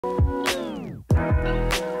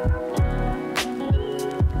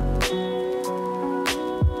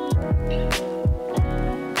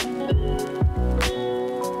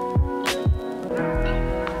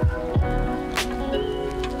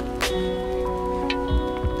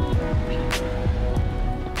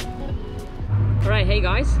Hey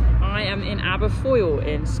guys, I am in Aberfoyle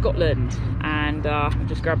in Scotland, and I've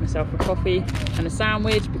just grabbed myself a coffee and a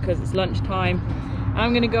sandwich because it's lunchtime.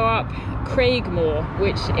 I'm going to go up Craigmore,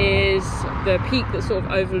 which is the peak that sort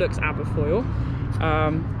of overlooks Aberfoyle.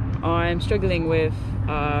 I'm struggling with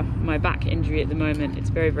my back injury at the moment. It's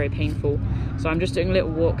very painful, so I'm just doing little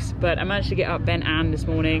walks, but I managed to get up Ben Ann this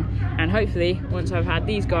morning, and hopefully once I've had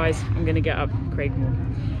these guys I'm going to get up Craigmore.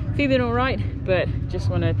 Feeling all right, but just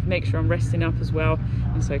want to make sure I'm resting up as well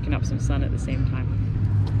and soaking up some sun at the same time.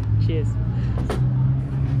 Cheers.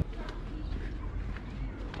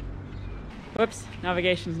 Whoops,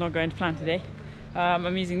 navigation's not going to plan today.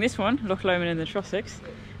 I'm using this one, Loch Lomond in the Trossachs,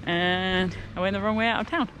 and I went the wrong way out of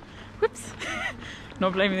town. Whoops.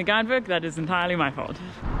 Not blaming the guidebook, that is entirely my fault.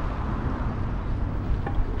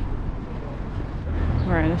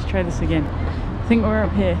 Alright, let's try this again. I think we're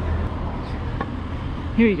up here.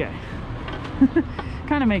 Here we go.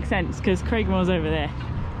 Kind of makes sense because Craigmore's over there.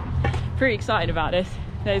 Pretty excited about this.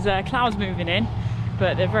 There's clouds moving in,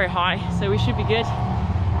 but they're very high, so we should be good.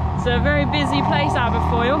 It's a very busy place,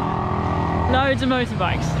 Aberfoyle. Loads of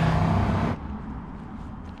motorbikes.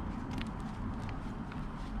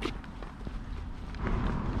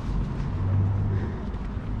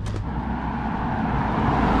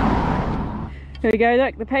 Here we go,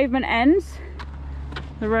 look, the pavement ends,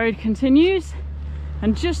 the road continues,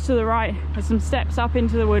 and just to the right are some steps up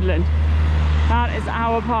into the woodland. That is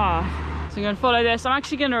our path. So I'm going to follow this. I'm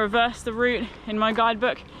actually going to reverse the route in my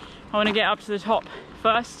guidebook. I want to get up to the top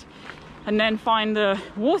first and then find the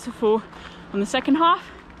waterfall on the second half.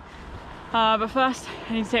 But first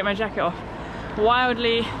I need to take my jacket off.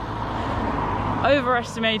 Wildly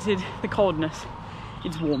overestimated the coldness.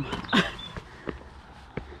 It's warm.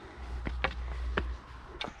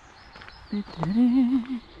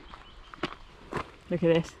 Look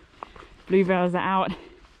at this. Bluebells are out.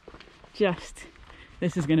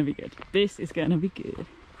 This is gonna be good. This is gonna be good.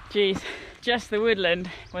 Jeez, just the woodland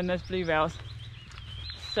when there's bluebells.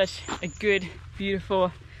 Such a good,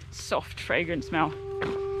 beautiful, soft, fragrant smell.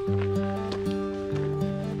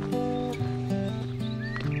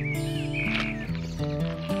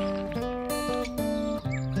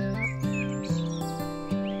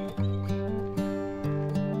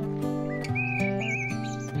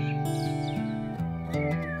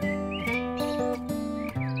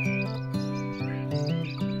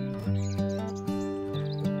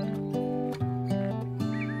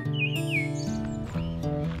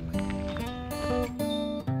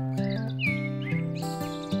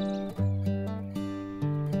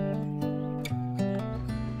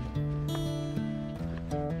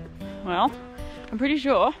 Well, I'm pretty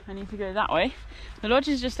sure I need to go that way. The lodge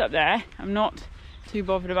is just up there. I'm not too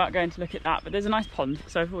bothered about going to look at that, but there's a nice pond,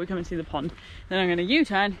 so before we come and see the pond, then I'm going to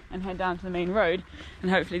U-turn and head down to the main road,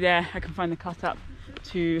 and hopefully there I can find the cut up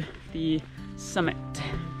to the summit.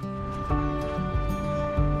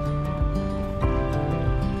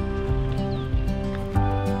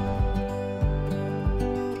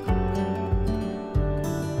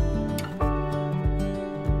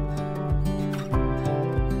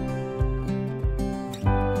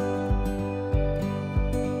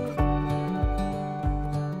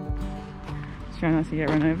 Try not to get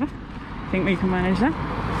run over. I think we can manage that.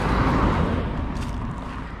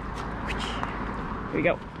 Here we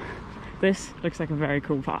go. This looks like a very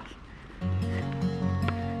cool path.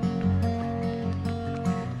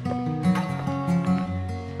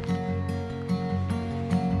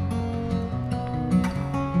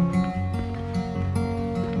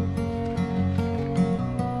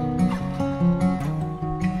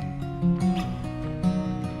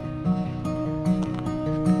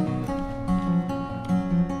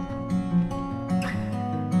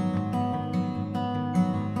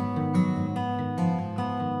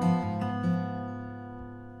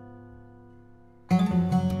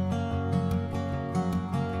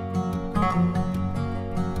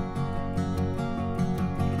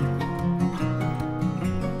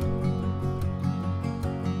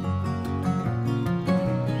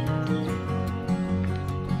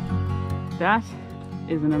 That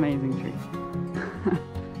is an amazing tree.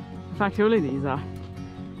 In fact, all of these are.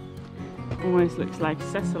 Almost looks like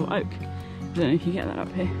sessile oak. I don't know if you get that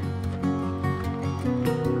up here.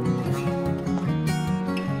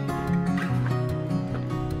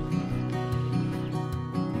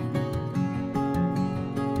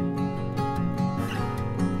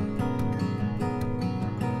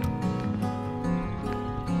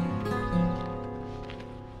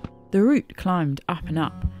 The route climbed up and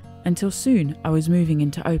up, until soon I was moving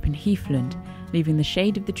into open heathland, leaving the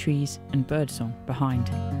shade of the trees and birdsong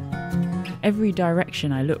behind. Every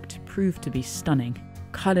direction I looked proved to be stunning,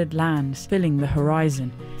 coloured lands filling the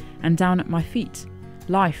horizon, and down at my feet,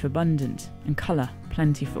 life abundant and colour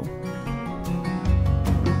plentiful.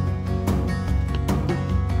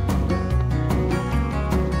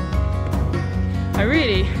 I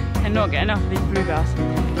really cannot get enough of these bluegrass.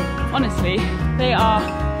 Honestly, they are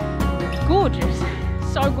gorgeous,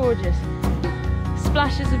 so gorgeous.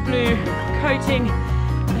 Splashes of blue coating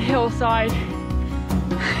the hillside.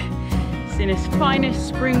 It's in its finest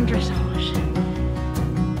spring dressage.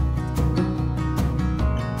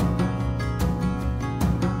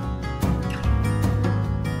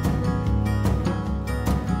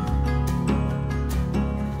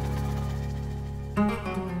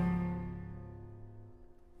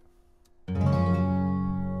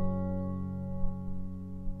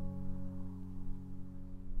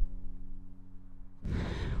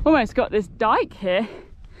 Almost got this dike here.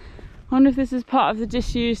 I wonder if this is part of the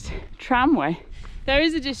disused tramway. There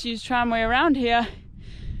is a disused tramway around here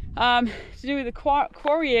to do with the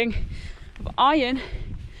quarrying of iron.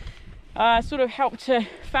 Sort of helped to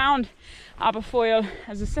found Aberfoyle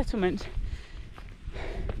as a settlement.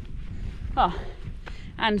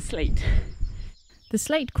 And slate. The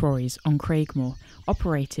slate quarries on Craigmore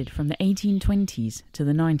operated from the 1820s to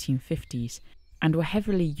the 1950s and were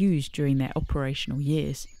heavily used during their operational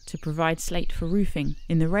years to provide slate for roofing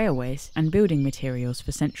in the railways and building materials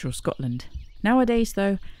for central Scotland. Nowadays,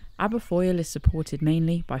 though, Aberfoyle is supported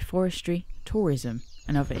mainly by forestry, tourism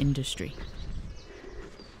and other industry.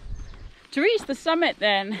 To reach the summit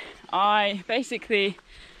then, I basically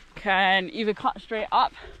can either cut straight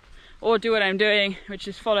up or do what I'm doing, which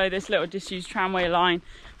is follow this little disused tramway line,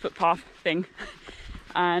 footpath thing.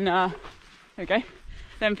 And there we go.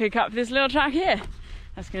 Then pick up this little track here.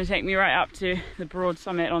 That's going to take me right up to the broad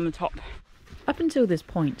summit on the top. Up until this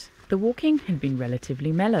point, the walking had been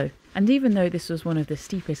relatively mellow, and even though this was one of the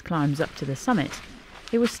steepest climbs up to the summit,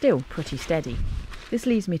 it was still pretty steady. This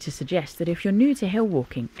leads me to suggest that if you're new to hill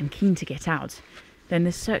walking and keen to get out, then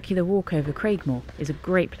this circular walk over Craigmore is a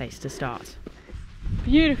great place to start.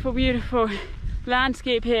 Beautiful, beautiful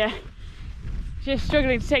landscape here. Just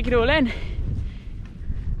struggling to take it all in.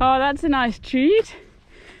 Oh, that's a nice treat.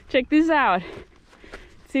 Check this out.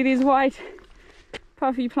 See these white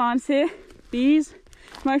puffy plants here? These,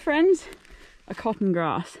 my friends, are cotton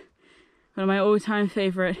grass. One of my all-time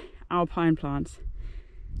favourite alpine plants.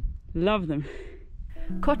 Love them.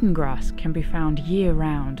 Cotton grass can be found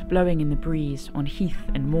year-round, blowing in the breeze on heath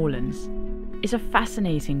and moorlands. It's a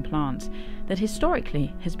fascinating plant that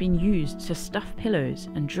historically has been used to stuff pillows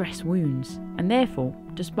and dress wounds, and therefore,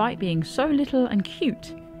 despite being so little and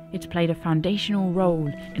cute, it's played a foundational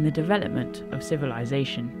role in the development of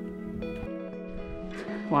civilization.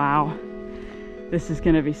 Wow, this is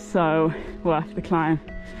going to be so worth the climb.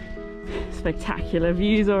 Spectacular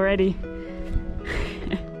views already.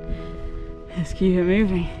 Let's keep it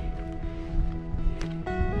moving.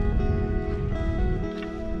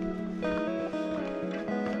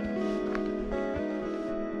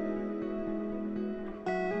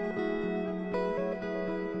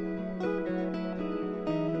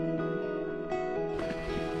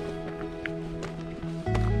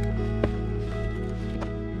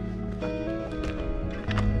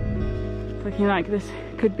 Looking like this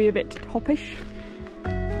could be a bit toppish.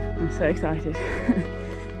 I'm so excited.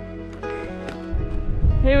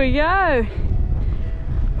 Here we go.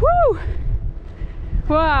 Woo!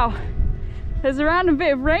 Wow. There's a random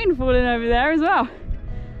bit of rain falling over there as well.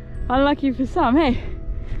 Unlucky for some, hey?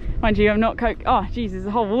 Mind you, I'm not oh, geez, there's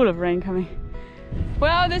a whole wall of rain coming.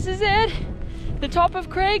 Well, this is it. The top of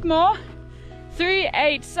Craigmore.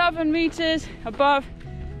 387 meters above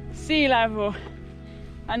sea level.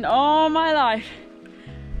 And all my life,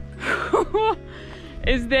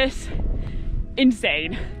 is this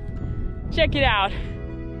insane. Check it out.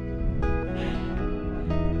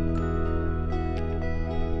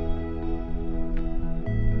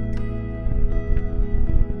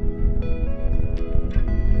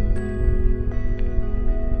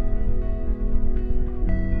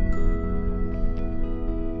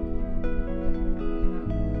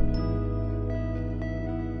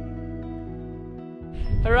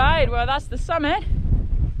 Alright, well that's the summit,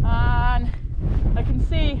 and I can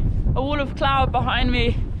see a wall of cloud behind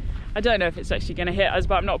me. I don't know if it's actually going to hit us,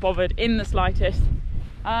 but I'm not bothered in the slightest.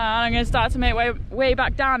 I'm going to start to make way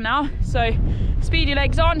back down now, so speed your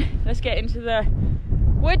legs on. Let's get into the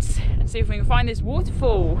woods and see if we can find this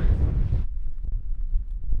waterfall.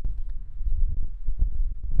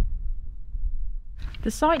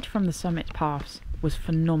 The sight from the summit paths was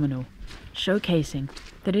phenomenal, showcasing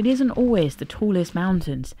that it isn't always the tallest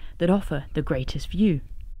mountains that offer the greatest view.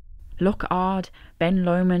 Loch Ben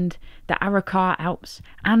Lomond, the Arrochar Alps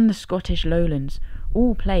and the Scottish lowlands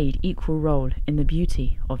all played equal role in the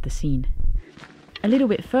beauty of the scene. A little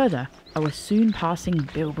bit further, I was soon passing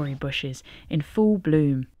bilberry bushes in full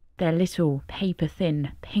bloom, their little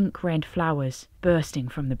paper-thin pink-red flowers bursting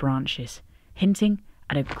from the branches, hinting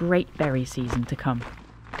at a great berry season to come.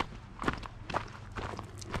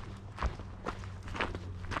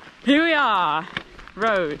 Here we are,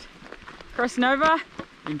 road, crossing over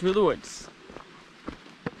into the woods.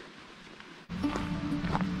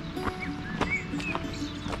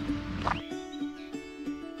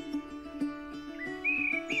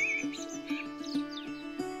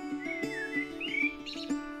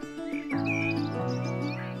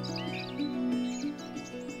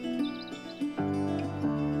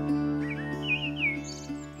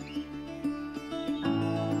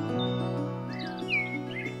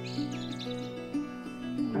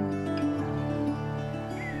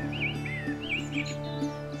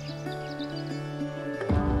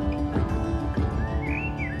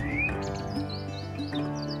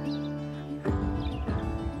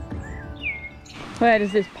 Where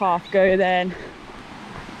does this path go then?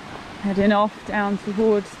 Heading off down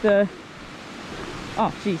towards the...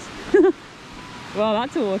 oh jeez. Well,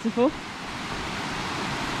 that's a waterfall.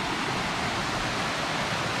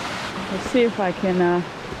 Let's see if I can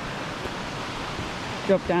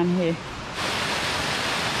drop down here.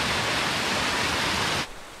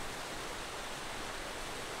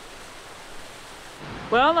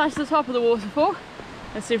 Well, that's the top of the waterfall.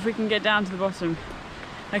 Let's see if we can get down to the bottom.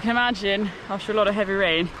 I can imagine, after a lot of heavy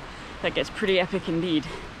rain, that gets pretty epic indeed.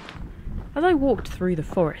 As I walked through the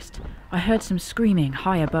forest, I heard some screaming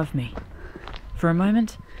high above me. For a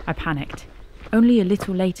moment, I panicked, only a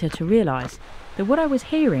little later to realise that what I was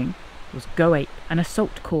hearing was Go Ape, an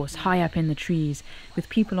assault course high up in the trees, with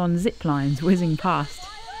people on zip lines whizzing past.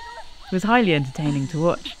 It was highly entertaining to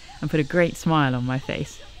watch and put a great smile on my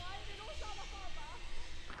face.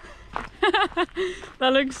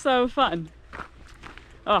 That looks so fun.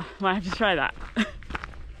 Oh, might have to try that.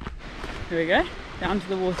 Here we go, down to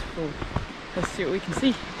the waterfall. Let's see what we can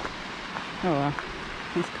see. Oh wow,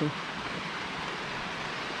 that's cool.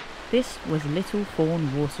 This was Little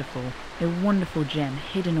Fawn Waterfall, a wonderful gem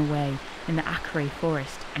hidden away in the Aberfoyle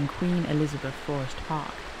Forest and Queen Elizabeth Forest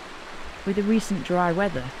Park. With the recent dry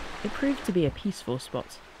weather, it proved to be a peaceful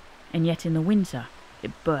spot, and yet in the winter,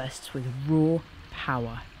 it bursts with raw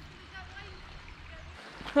power.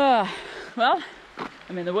 Well,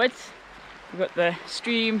 I'm in the woods. We've got the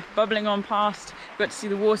stream bubbling on past. We've got to see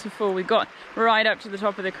the waterfall. We got right up to the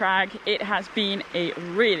top of the crag. It has been a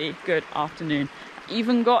really good afternoon.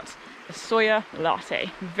 Even got a soya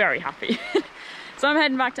latte. Very happy. So I'm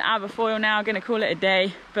heading back to Aberfoyle now. Gonna call it a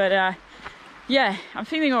day. But yeah, I'm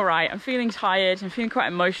feeling all right. I'm feeling tired. I'm feeling quite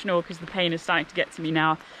emotional because the pain is starting to get to me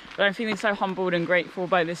now. But I'm feeling so humbled and grateful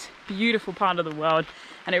by this beautiful part of the world.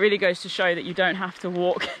 And it really goes to show that you don't have to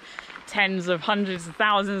walk tens of hundreds of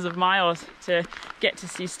thousands of miles to get to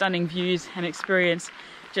see stunning views and experience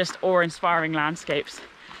just awe-inspiring landscapes.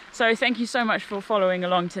 So thank you so much for following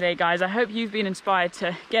along today, guys. I hope you've been inspired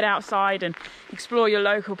to get outside and explore your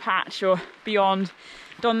local patch or beyond,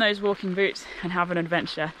 don those walking boots and have an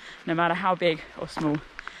adventure, no matter how big or small.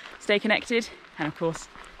 Stay connected and of course,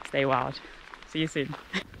 stay wild. See you soon.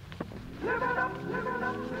 Live it up, live it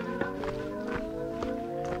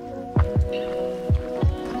up.